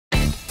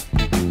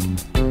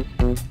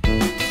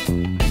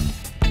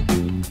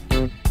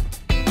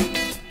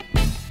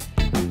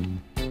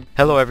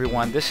Hello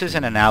everyone, this is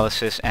an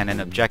analysis and an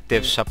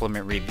objective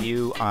supplement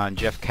review on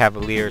Jeff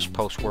Cavalier's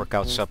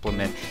post-workout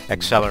supplement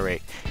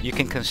XLR8. You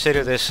can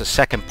consider this a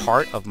second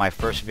part of my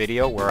first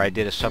video where I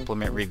did a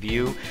supplement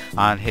review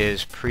on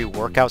his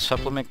pre-workout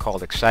supplement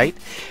called X-cite.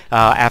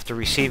 After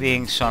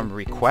receiving some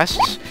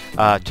requests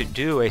to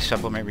do a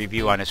supplement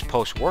review on his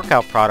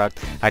post-workout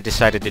product, I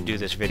decided to do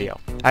this video.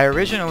 I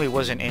originally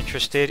wasn't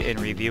interested in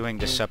reviewing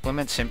the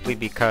supplement simply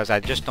because I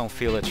just don't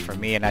feel it's for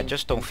me, and I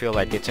just don't feel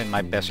like it's in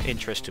my best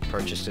interest to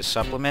purchase this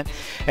supplement.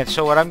 And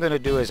so what I'm going to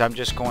do is I'm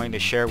just going to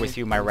share with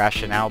you my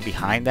rationale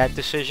behind that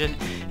decision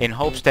in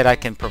hopes that I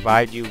can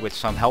provide you with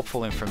some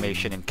helpful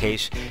information in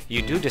case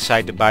you do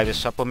decide to buy this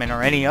supplement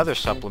or any other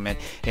supplement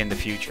in the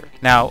future.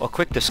 Now, a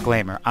quick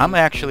disclaimer. I'm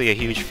actually a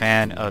huge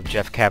fan of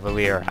Jeff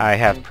Cavalier. I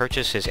have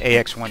purchased his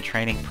AX1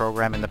 training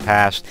program in the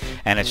past,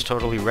 and it's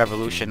totally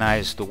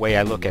revolutionized the way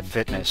I look at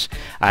fitness.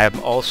 I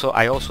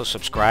also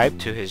subscribe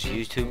to his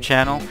YouTube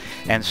channel,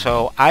 and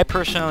so I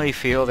personally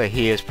feel that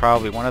he is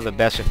probably one of the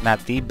best, if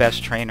not the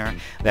best trainer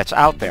that's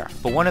out there.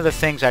 But one of the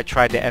things I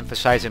tried to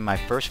emphasize in my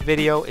first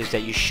video is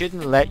that you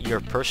shouldn't let your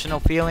personal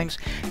feelings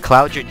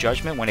cloud your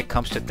judgment when it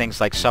comes to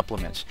things like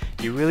supplements.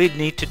 You really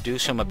need to do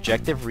some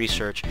objective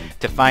research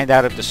to find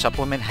out if the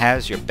supplement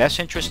has your best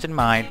interest in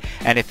mind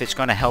and if it's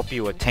going to help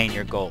you attain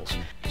your goals.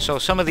 So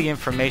some of the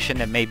information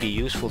that may be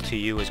useful to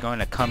you is going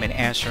to come in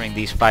answering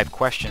these 5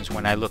 questions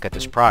when I look at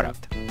this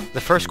product.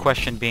 The first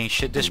question being,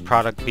 should this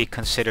product be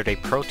considered a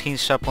protein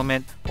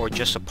supplement or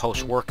just a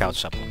post-workout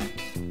supplement?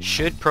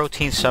 Should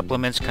protein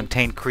supplements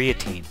contain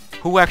creatine?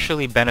 Who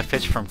actually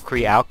benefits from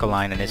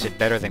Kre-Alkalyn, and is it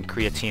better than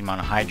creatine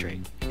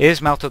monohydrate? Is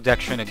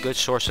maltodextrin a good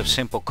source of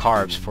simple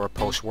carbs for a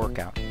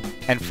post-workout?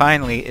 And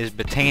finally, is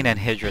Betaine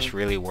Anhydrous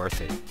really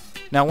worth it?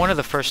 Now, one of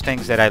the first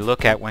things that I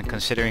look at when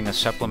considering a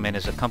supplement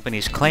is a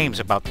company's claims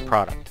about the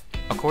product.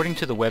 According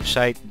to the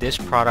website, this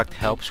product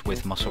helps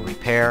with muscle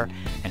repair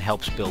and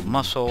helps build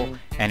muscle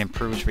and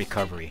improves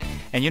recovery.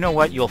 And you know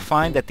what? You'll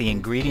find that the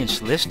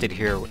ingredients listed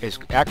here is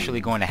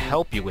actually going to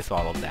help you with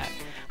all of that.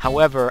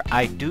 However,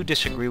 I do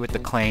disagree with the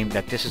claim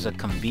that this is a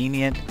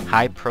convenient,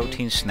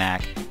 high-protein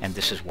snack, and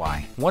this is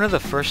why. One of the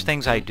first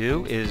things I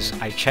do is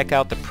I check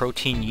out the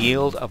protein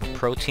yield of a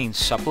protein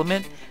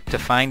supplement to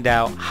find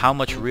out how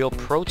much real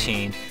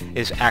protein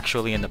is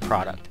actually in the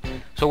product.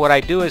 So what I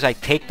do is I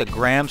take the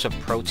grams of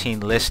protein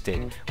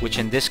listed, which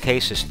in this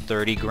case is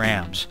 30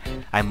 grams.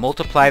 I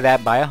multiply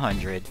that by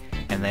 100,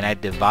 and then I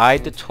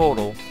divide the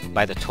total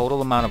by the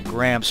total amount of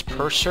grams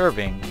per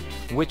serving,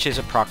 which is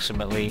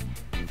approximately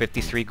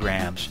 53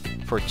 grams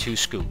for 2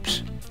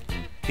 scoops.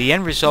 The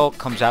end result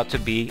comes out to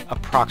be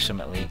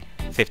approximately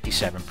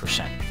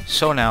 57%.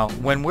 So now,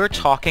 when we're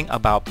talking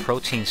about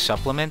protein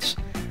supplements,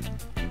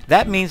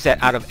 that means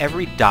that out of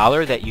every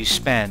dollar that you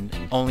spend,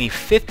 only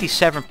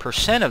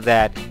 57% of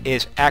that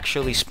is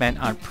actually spent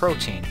on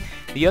protein.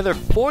 The other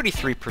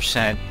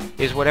 43%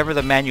 is whatever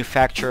the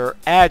manufacturer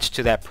adds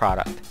to that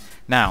product.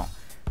 Now,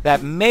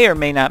 that may or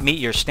may not meet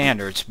your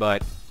standards,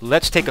 but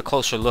let's take a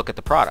closer look at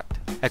the product.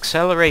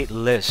 XLR8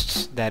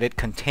 lists that it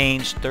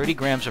contains 30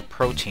 grams of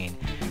protein,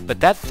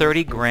 but that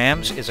 30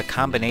 grams is a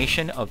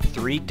combination of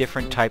 3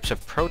 different types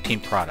of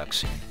protein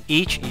products,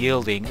 each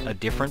yielding a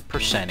different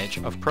percentage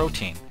of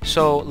protein.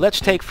 So let's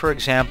take, for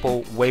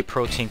example, whey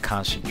protein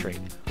concentrate.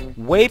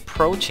 Whey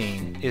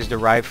protein is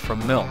derived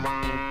from milk.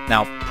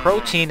 Now,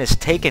 protein is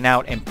taken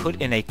out and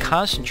put in a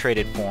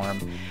concentrated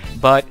form,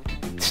 but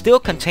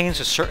still contains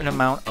a certain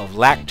amount of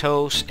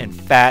lactose and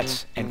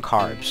fats and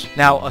carbs.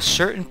 Now, a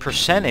certain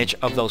percentage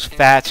of those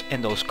fats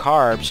and those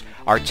carbs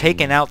are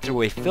taken out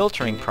through a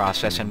filtering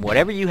process, and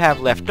whatever you have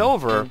left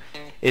over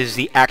is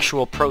the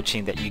actual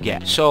protein that you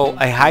get. So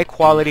a high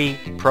quality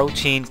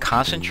protein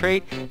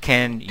concentrate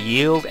can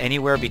yield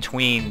anywhere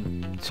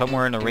between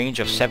somewhere in the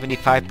range of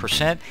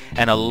 75%,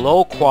 and a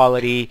low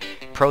quality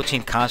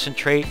protein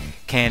concentrate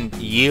can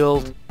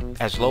yield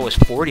as low as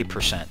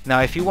 40%.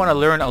 Now, if you want to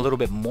learn a little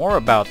bit more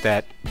about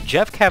that,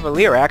 Jeff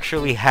Cavalier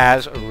actually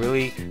has a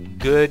really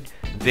good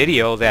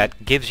video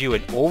that gives you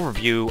an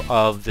overview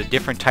of the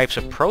different types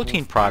of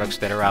protein products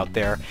that are out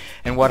there.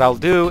 And what I'll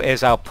do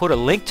is I'll put a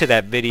link to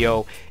that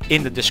video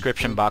in the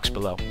description box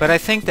below. But I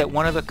think that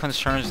one of the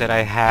concerns that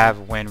I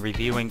have when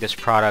reviewing this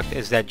product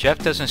is that Jeff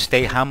doesn't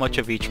state how much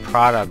of each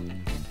product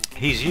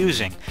he's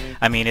using.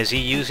 I mean, is he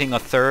using a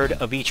third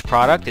of each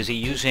product? Is he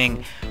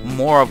using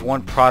more of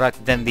one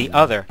product than the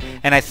other?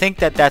 And I think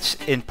that that's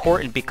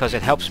important because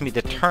it helps me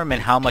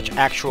determine how much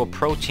actual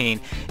protein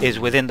is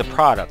within the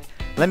product.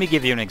 Let me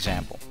give you an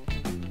example.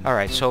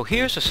 Alright, so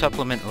here's a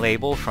supplement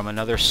label from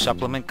another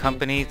supplement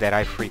company that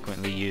I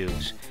frequently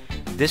use.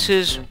 This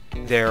is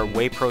their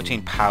whey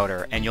protein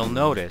powder, and you'll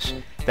notice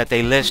that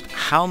they list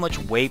how much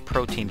whey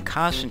protein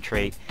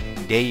concentrate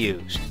they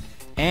used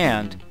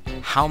and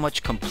how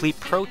much complete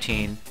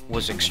protein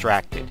was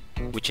extracted,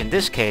 which in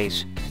this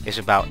case is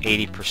about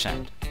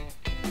 80%.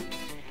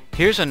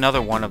 Here's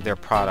another one of their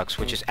products,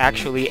 which is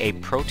actually a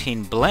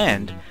protein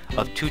blend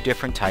of 2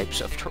 different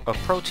types of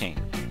protein.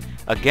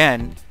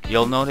 Again,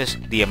 you'll notice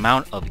the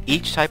amount of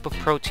each type of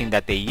protein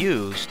that they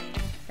used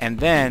and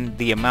then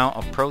the amount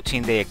of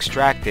protein they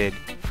extracted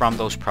from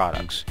those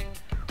products.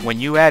 When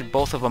you add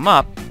both of them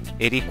up,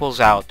 it equals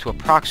out to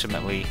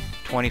approximately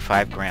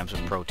 25 grams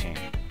of protein.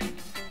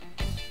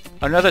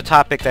 Another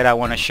topic that I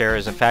want to share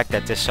is the fact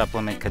that this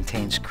supplement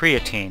contains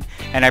creatine,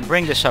 and I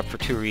bring this up for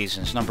two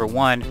reasons. Number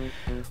one,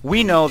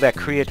 we know that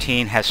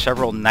creatine has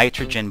several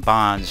nitrogen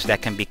bonds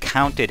that can be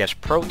counted as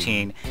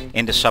protein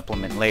in the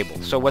supplement label.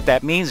 So what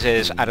that means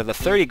is, out of the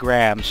 30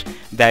 grams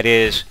that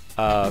is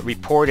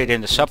reported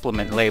in the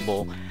supplement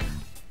label,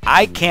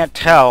 I can't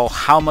tell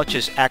how much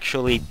is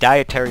actually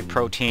dietary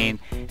protein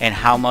and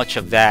how much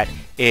of that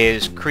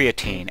is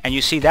creatine. And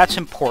you see, that's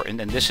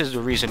important, and this is the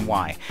reason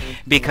why.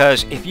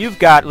 Because if you've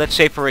got, let's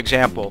say for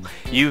example,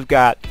 you've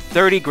got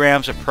 30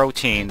 grams of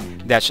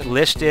protein that's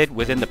listed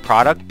within the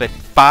product, but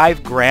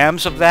 5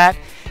 grams of that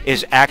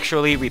is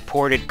actually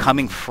reported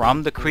coming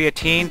from the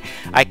creatine,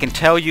 I can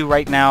tell you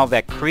right now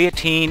that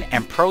creatine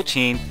and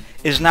protein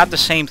is not the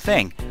same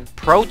thing.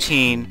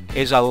 Protein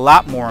is a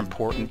lot more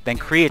important than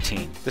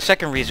creatine. The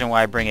second reason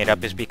why I bring it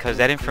up is because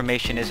that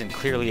information isn't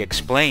clearly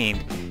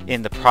explained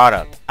in the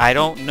product. I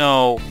don't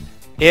know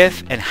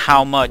if and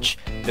how much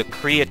the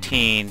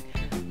creatine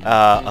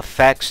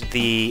affects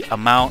the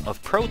amount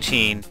of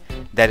protein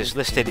that is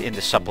listed in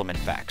the supplement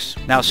facts.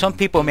 Now, some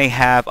people may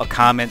have a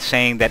comment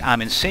saying that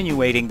I'm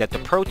insinuating that the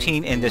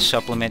protein in this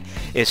supplement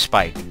is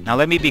spiked. Now,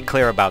 let me be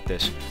clear about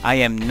this. I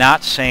am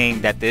not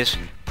saying that this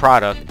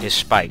product is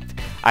spiked.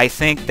 I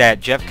think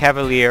that Jeff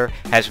Cavaliere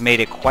has made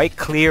it quite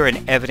clear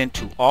and evident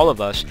to all of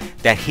us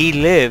that he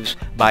lives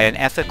by an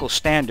ethical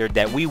standard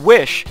that we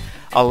wish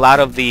a lot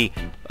of the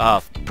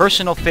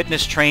personal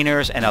fitness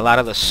trainers and a lot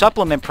of the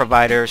supplement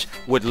providers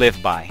would live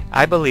by.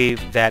 I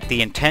believe that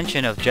the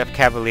intention of Jeff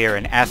Cavaliere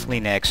and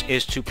AthleanX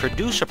is to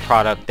produce a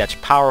product that's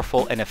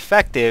powerful and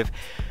effective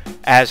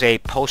as a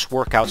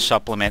post-workout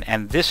supplement,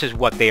 and this is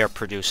what they are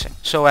producing.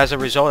 So as a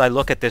result, I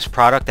look at this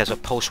product as a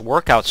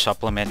post-workout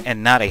supplement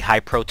and not a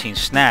high-protein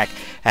snack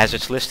as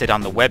it's listed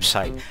on the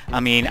website.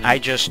 I mean, I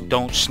just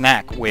don't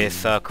snack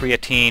with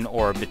creatine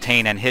or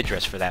Betaine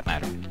Anhydrous for that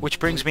matter. Which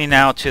brings me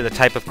now to the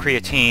type of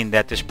creatine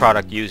that this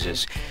product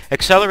uses.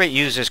 XLR8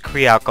 uses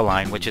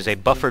Kre-Alkalyn, which is a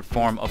buffered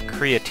form of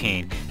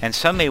creatine, and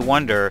some may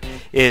wonder,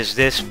 is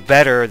this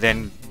better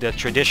than the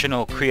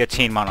traditional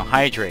creatine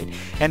monohydrate?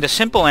 And the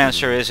simple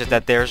answer is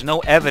that there's no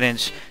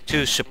evidence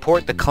to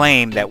support the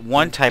claim that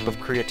one type of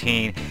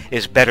creatine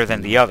is better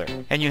than the other.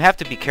 And you have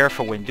to be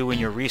careful when doing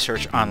your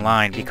research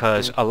online,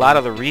 because a lot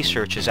of the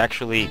research is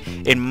actually,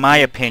 in my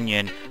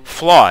opinion,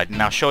 flawed,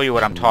 and I'll show you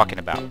what I'm talking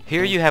about.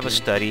 Here you have a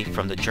study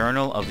from the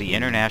Journal of the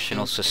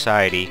International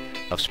Society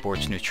of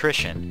Sports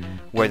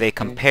Nutrition, where they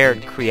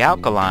compared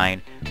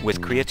Kre-Alkalyn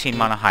with creatine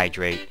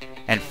monohydrate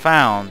and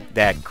found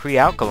that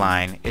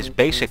Kre-Alkalyn is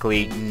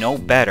basically no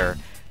better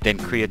than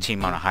creatine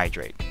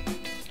monohydrate.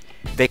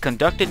 They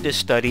conducted this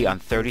study on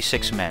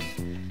 36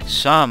 men.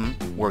 Some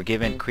were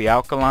given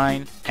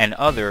Kre-Alkalyn and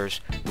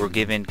others were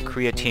given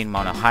creatine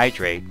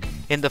monohydrate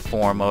in the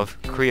form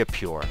of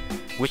Creapure,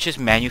 which is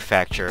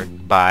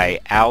manufactured by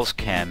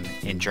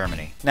AthleanX in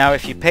Germany. Now,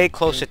 if you pay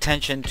close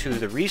attention to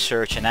the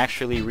research and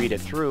actually read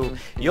it through,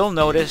 you'll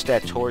notice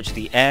that towards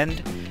the end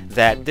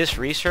that this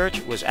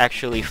research was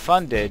actually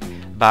funded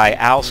by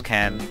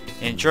AthleanX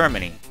in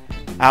Germany.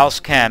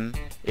 AthleanX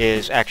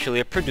is actually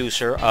a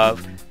producer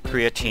of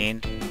creatine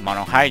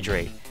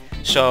monohydrate.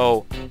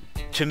 So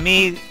to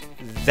me,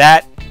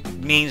 that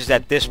means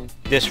that this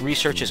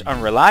research is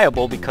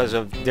unreliable, because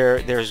of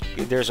there's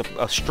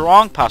a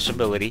strong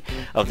possibility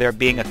of there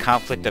being a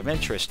conflict of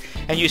interest.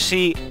 And you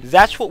see,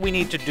 that's what we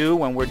need to do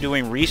when we're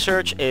doing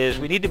research, is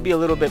we need to be a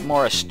little bit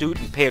more astute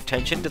and pay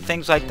attention to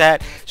things like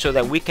that, so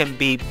that we can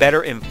be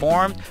better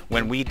informed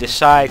when we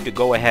decide to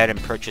go ahead and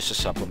purchase a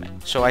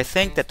supplement. So I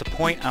think that the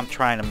point I'm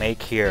trying to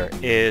make here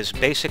is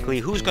basically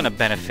who's going to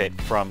benefit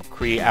from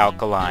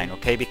Kre-Alkalyn,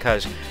 okay?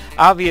 Because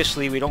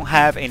obviously we don't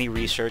have any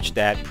research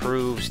that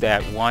proves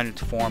that one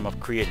form of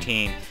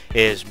creatine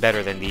is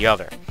better than the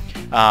other.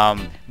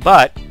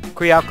 But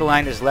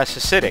Kre-Alkalyn is less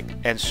acidic,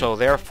 and so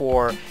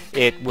therefore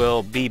it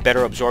will be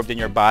better absorbed in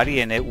your body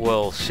and it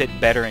will sit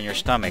better in your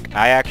stomach.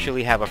 I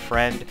actually have a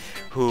friend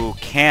who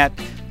can't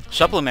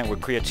supplement with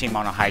creatine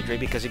monohydrate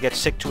because he gets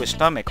sick to his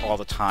stomach all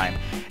the time,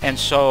 and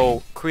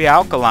so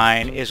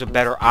Kre-Alkalyn is a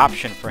better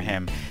option for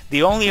him.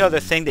 The only other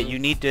thing that you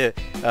need to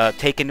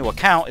take into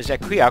account is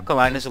that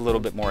Kre-Alkalyn is a little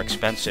bit more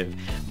expensive,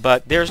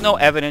 but there's no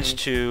evidence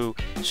to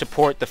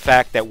support the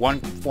fact that one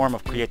form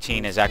of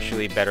creatine is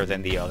actually better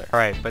than the other.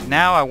 Alright, but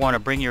now I want to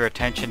bring your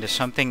attention to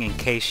something in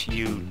case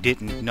you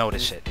didn't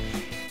notice it.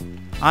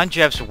 On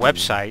Jeff's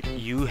website,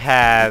 you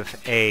have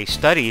a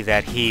study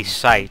that he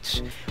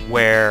cites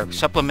where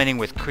supplementing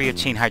with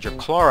creatine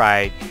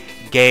hydrochloride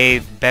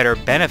gave better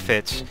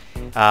benefits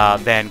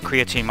than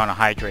creatine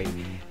monohydrate.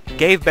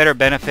 Gave better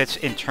benefits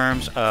in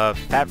terms of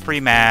fat-free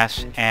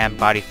mass and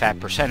body fat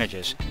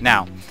percentages.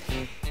 Now,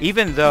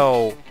 even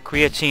though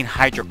creatine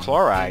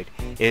hydrochloride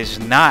is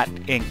not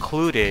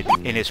included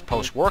in his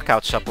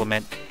post-workout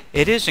supplement,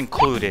 it is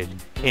included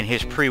in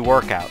his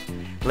pre-workout.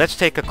 Let's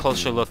take a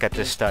closer look at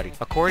this study.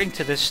 According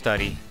to this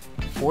study,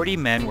 40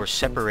 men were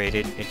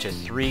separated into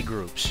 3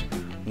 groups.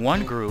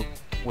 One group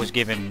was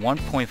given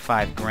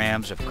 1.5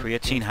 grams of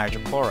creatine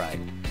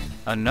hydrochloride.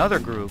 Another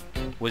group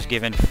was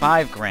given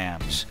 5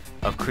 grams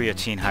of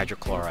creatine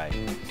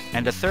hydrochloride.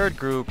 And the third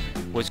group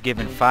was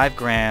given 5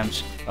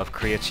 grams of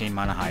creatine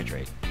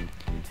monohydrate.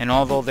 And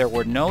although there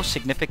were no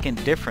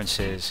significant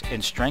differences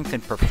in strength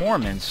and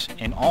performance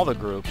in all the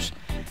groups,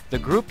 the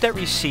group that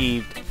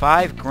received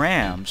 5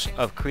 grams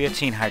of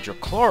creatine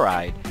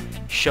hydrochloride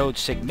showed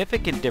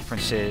significant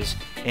differences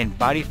in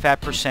body fat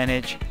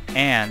percentage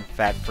and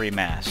fat-free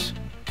mass.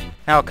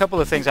 Now, a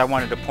couple of things I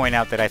wanted to point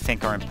out that I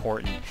think are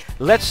important.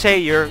 Let's say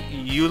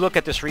you look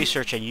at this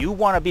research and you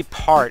want to be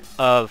part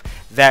of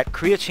that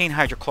creatine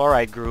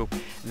hydrochloride group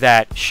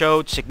that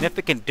showed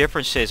significant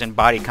differences in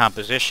body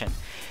composition.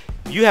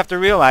 You have to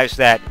realize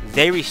that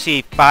they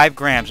received 5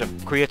 grams of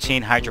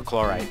creatine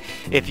hydrochloride.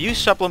 If you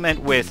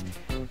supplement with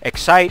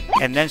X-cite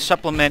and then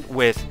supplement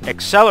with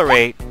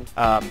XLR8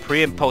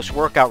 pre and post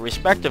workout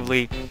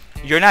respectively,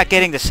 you're not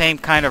getting the same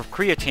kind of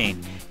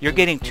creatine. You're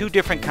getting 2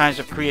 different kinds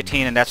of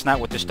creatine, and that's not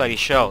what the study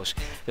shows.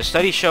 The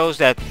study shows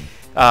that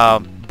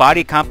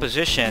body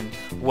composition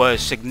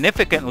was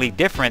significantly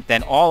different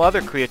than all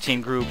other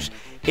creatine groups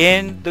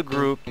in the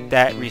group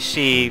that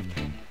received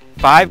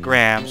 5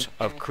 grams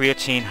of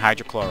creatine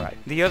hydrochloride.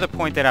 The other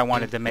point that I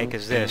wanted to make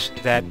is this,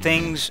 that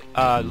things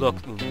look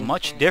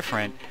much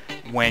different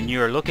when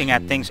you're looking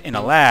at things in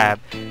a lab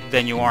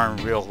than you are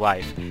in real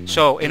life.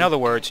 So in other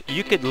words,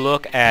 you could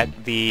look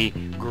at the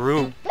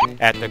group,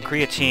 at the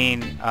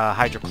creatine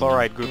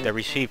hydrochloride group that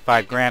received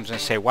 5 grams and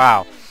say,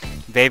 wow,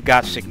 they've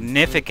got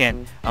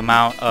significant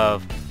amount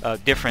of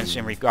difference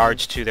in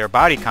regards to their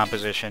body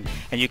composition.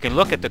 And you can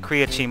look at the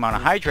creatine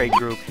monohydrate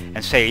group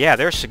and say, yeah,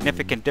 there's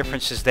significant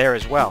differences there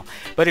as well.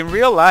 But in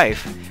real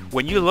life,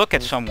 when you look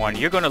at someone,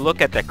 you're going to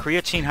look at the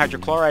creatine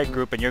hydrochloride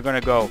group and you're going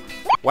to go,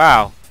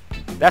 wow,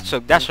 that's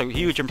a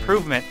huge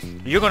improvement.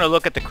 You're going to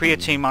look at the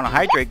creatine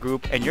monohydrate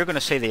group and you're going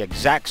to say the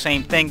exact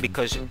same thing,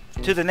 because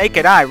to the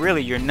naked eye,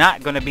 really, you're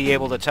not going to be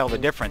able to tell the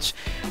difference.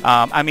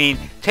 I mean,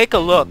 take a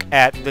look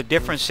at the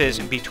differences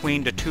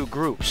between the 2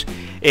 groups.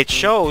 It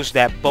shows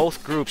that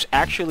both groups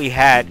actually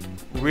had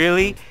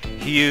really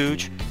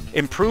huge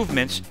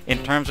improvements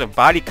in terms of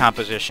body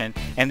composition,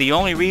 and the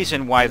only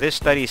reason why this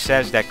study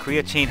says that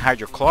creatine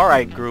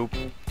hydrochloride group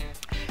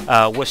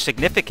was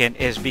significant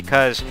is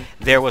because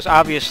there was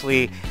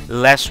obviously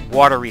less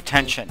water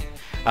retention.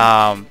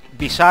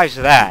 Besides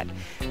that,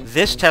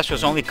 this test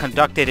was only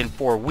conducted in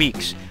 4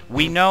 weeks.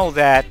 We know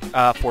that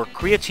for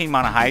creatine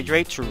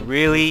monohydrate to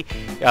really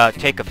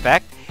take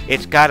effect,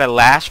 it's got to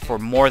last for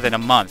more than a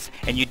month.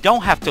 And you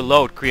don't have to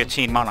load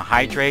creatine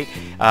monohydrate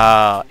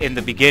in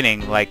the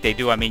beginning like they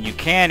do. I mean, you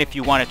can if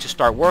you wanted to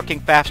start working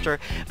faster,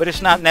 but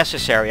it's not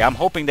necessary. I'm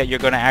hoping that you're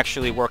going to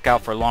actually work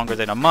out for longer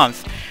than a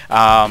month.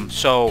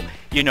 So,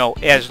 you know,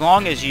 as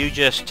long as you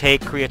just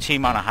take creatine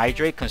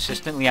monohydrate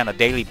consistently on a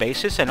daily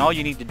basis, and all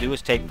you need to do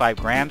is take 5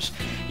 grams,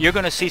 you're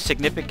going to see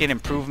significant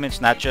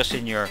improvements, not just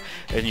in your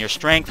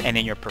strength and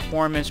in your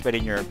performance, but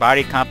in your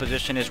body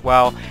composition as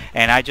well.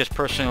 And I just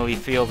personally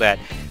feel that,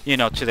 you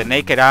know, to the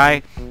naked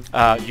eye,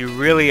 you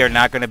really are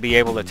not going to be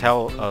able to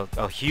tell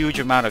a huge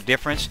amount of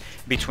difference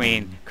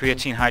between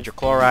creatine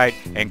hydrochloride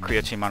and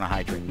creatine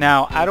monohydrate.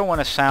 Now, I don't want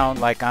to sound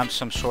like I'm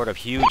some sort of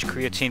huge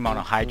creatine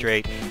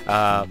monohydrate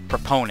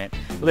proponent.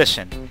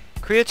 Listen,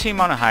 creatine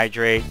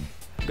monohydrate,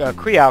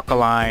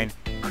 Kre-Alkalyn,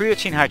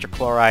 creatine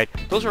hydrochloride,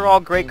 those are all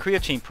great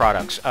creatine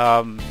products.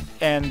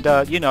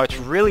 You know, it's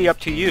really up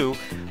to you.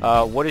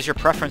 What is your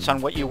preference on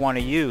what you want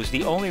to use?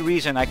 The only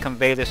reason I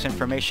convey this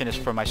information is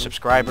for my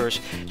subscribers,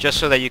 just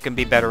so that you can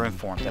be better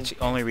informed. That's the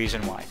only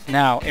reason why.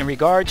 Now, in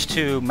regards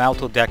to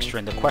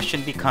maltodextrin, the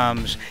question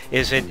becomes,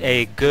 is it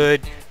a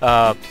good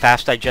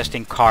fast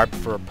digesting carb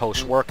for a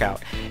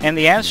post-workout? And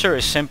the answer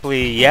is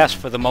simply yes,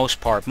 for the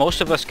most part.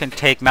 Most of us can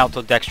take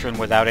maltodextrin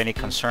without any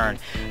concern.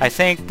 I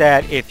think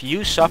that if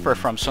you suffer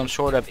from some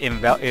sort of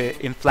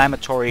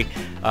inflammatory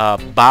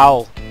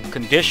bowel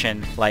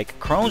condition like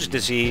Crohn's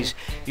disease,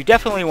 you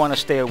definitely want to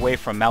stay away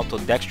from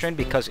maltodextrin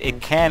because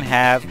it can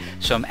have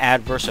some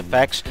adverse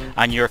effects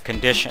on your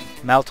condition.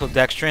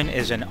 Maltodextrin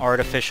is an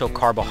artificial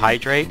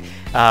carbohydrate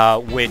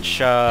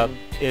which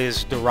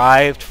is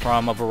derived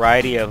from a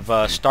variety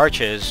of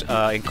starches,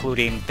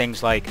 including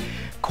things like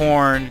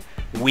corn,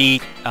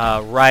 wheat,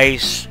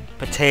 rice,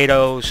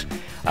 potatoes,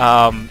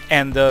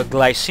 and the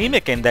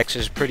glycemic index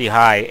is pretty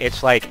high.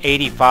 It's like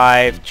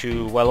 85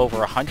 to well over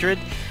 100.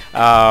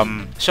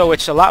 So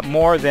it's a lot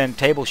more than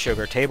table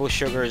sugar. Table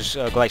sugar's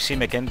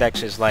glycemic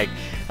index is like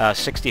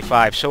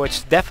 65. So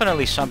it's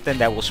definitely something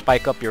that will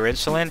spike up your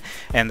insulin,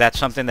 and that's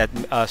something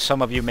that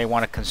some of you may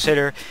want to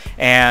consider.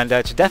 And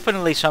it's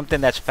definitely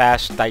something that's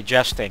fast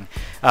digesting.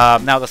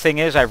 Now the thing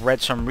is, I've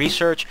read some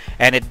research,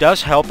 and it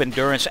does help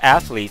endurance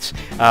athletes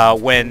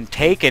when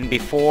taken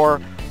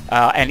before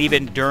and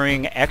even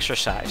during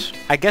exercise.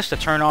 I guess the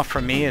turnoff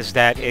for me is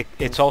that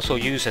it's also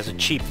used as a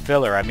cheap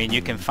filler. I mean,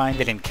 you can find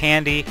it in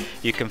candy,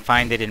 you can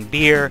find it in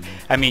beer,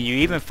 I mean, you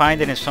even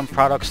find it in some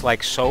products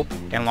like soap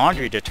and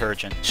laundry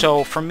detergent.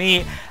 So for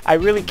me, I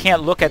really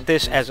can't look at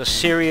this as a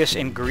serious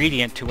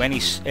ingredient to any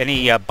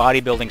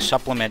bodybuilding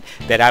supplement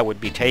that I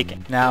would be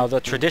taking. Now, the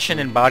tradition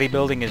in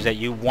bodybuilding is that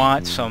you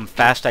want some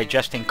fast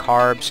digesting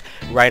carbs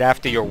right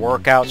after your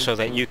workout so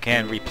that you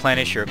can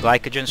replenish your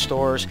glycogen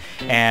stores,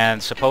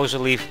 and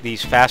supposedly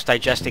these fast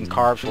digesting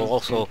carbs will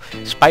also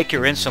spike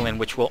your insulin,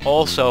 which will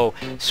also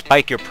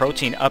spike your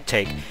protein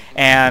uptake.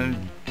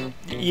 And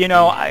you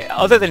know,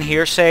 other than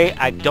hearsay,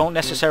 I don't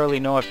necessarily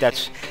know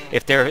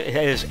if there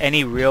is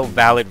any real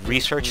valid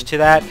research to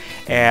that,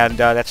 and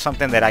that's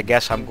something that I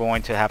guess I'm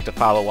going to have to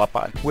follow up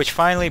on. Which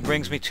finally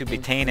brings me to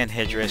Betaine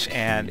Anhydrous,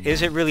 and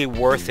is it really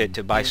worth it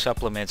to buy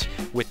supplements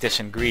with this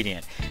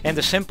ingredient? And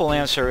the simple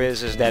answer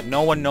is that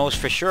no one knows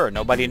for sure.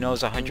 Nobody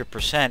knows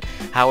 100%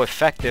 how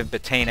effective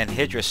Betaine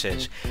Anhydrous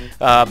is.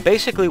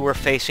 Basically, we're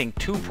facing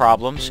two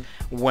problems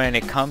when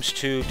it comes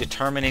to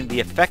determining the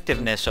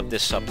effectiveness of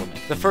this supplement.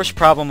 The first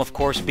problem, of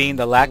course, being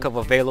the lack of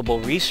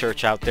available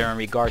research out there in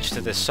regards to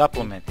this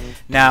supplement.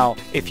 Now,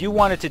 if you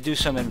wanted to do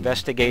some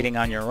investigating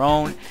on your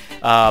own,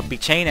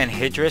 Betaine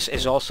Anhydrous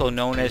is also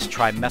known as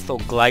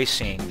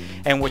trimethylglycine,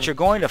 and what you're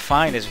going to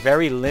find is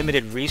very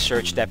limited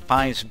research that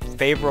finds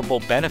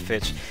favorable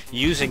benefits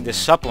using this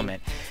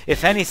supplement.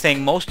 If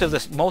anything, most of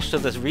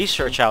the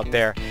research out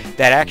there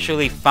that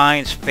actually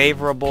finds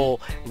favorable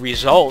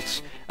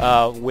results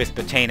with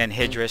Betaine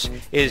Anhydrous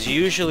is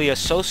usually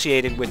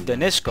associated with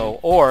Danisco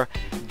or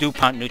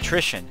DuPont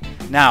Nutrition.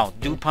 Now,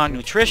 DuPont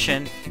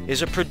Nutrition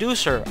is a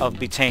producer of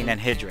Betaine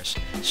Anhydrous.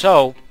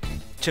 So,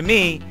 to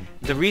me,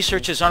 the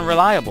research is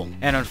unreliable,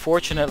 and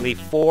unfortunately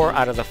 4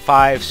 out of the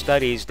 5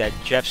 studies that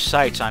Jeff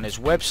cites on his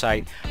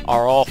website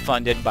are all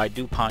funded by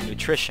DuPont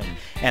Nutrition,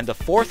 and the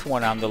 4th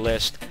one on the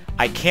list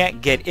I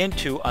can't get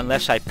into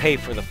unless I pay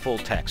for the full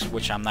text,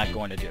 which I'm not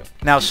going to do.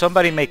 Now,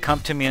 somebody may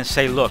come to me and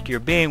say, look, you're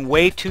being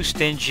way too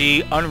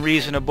stingy,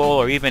 unreasonable,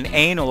 or even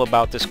anal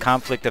about this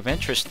conflict of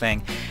interest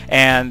thing.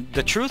 And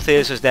the truth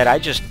is that I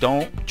just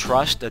don't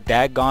trust a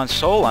daggone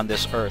soul on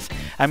this earth.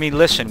 I mean,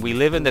 listen, we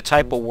live in the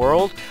type of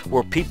world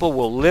where people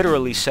will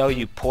literally sell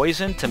you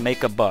poison to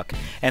make a buck.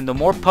 And the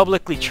more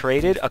publicly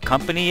traded a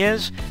company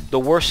is, the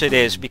worse it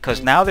is,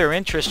 because now their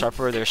interests are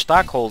for their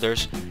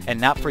stockholders and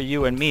not for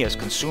you and me as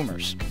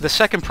consumers. The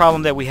second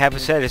problem that we have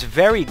is that it's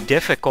very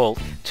difficult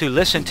to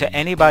listen to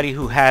anybody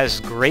who has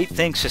great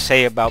things to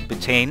say about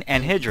Betaine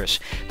Anhydrous,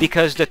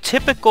 because the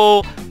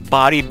typical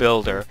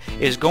bodybuilder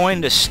is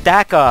going to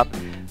stack up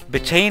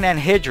Betaine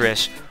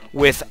Anhydrous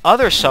with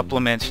other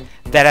supplements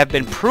that have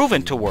been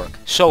proven to work.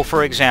 So,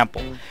 for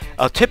example,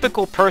 a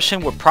typical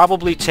person would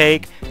probably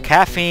take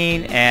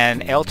caffeine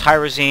and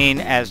L-tyrosine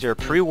as their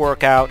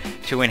pre-workout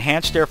to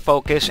enhance their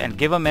focus and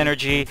give them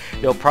energy.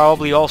 They'll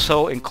probably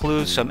also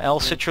include some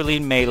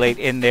L-citrulline malate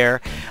in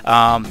there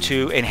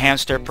to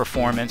enhance their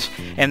performance.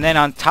 And then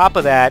on top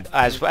of that,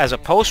 as a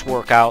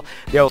post-workout,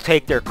 they'll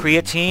take their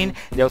creatine,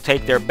 they'll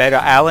take their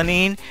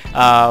beta-alanine.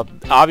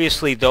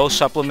 Obviously, those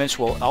supplements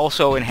will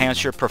also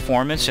enhance your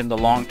performance in the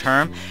long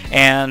term,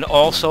 and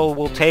also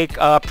will take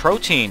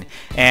protein,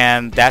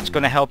 and that's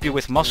going to help you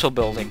with muscle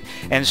building.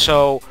 And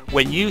so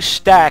when you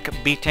stack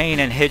Betaine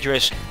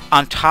Anhydrous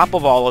on top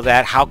of all of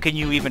that, how can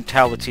you even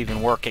tell it's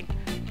even working?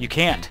 You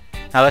can't.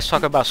 Now let's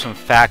talk about some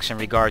facts in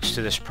regards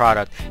to this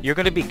product. You're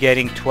going to be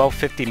getting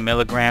 1250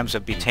 milligrams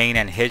of Betaine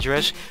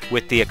Anhydrous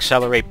with the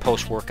XLR8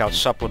 post-workout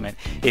supplement.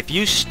 If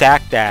you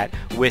stack that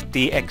with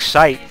the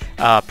X-cite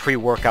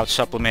pre-workout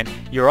supplement,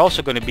 you're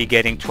also going to be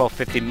getting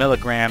 1250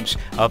 milligrams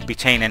of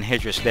Betaine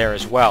Anhydrous there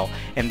as well.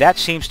 And that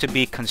seems to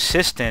be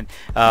consistent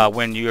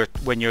when you're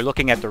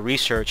looking at the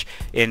research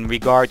in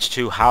regards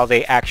to how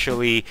they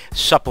actually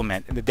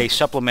supplement. They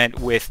supplement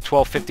with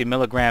 1250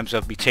 milligrams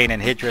of Betaine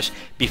Anhydrous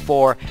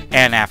before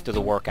and after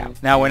the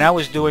workout. Now, when I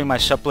was doing my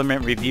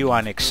supplement review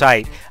on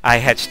X-cite, I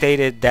had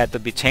stated that the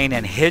Betaine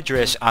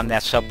Anhydrous on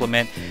that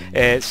supplement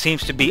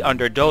seems to be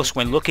underdosed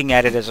when looking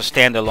at it as a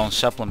standalone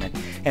supplement.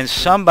 And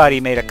somebody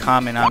made a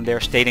comment on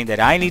there stating that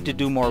I need to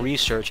do more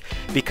research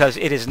because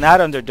it is not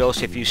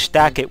underdosed if you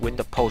stack it with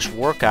the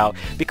post-workout,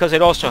 because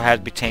it also has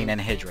Betaine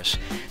Anhydrous.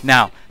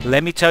 Now,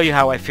 let me tell you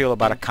how I feel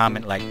about a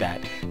comment like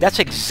that. That's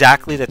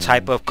exactly the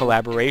type of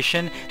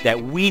collaboration that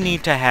we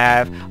need to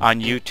have on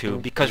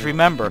YouTube, because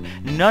remember,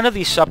 none of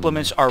these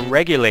supplements are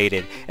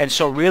regulated, and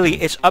so really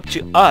it's up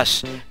to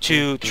us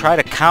to try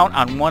to count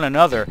on one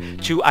another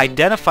to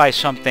identify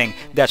something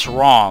that's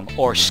wrong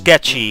or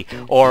sketchy,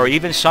 or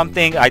even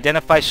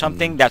identify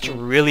something that's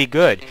really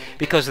good,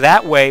 because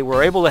that way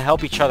we're able to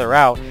help each other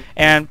out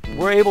and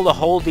we're able to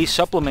hold these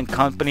supplement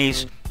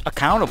companies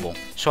accountable.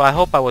 So I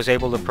hope I was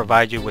able to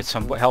provide you with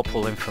some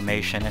helpful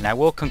information, and I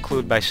will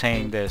conclude by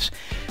saying this: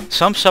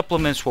 some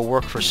supplements will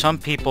work for some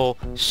people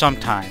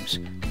sometimes.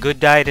 Good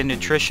diet and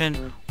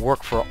nutrition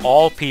work for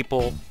all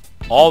people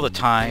all the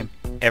time,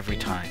 every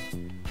time.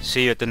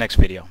 See you at the next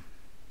video.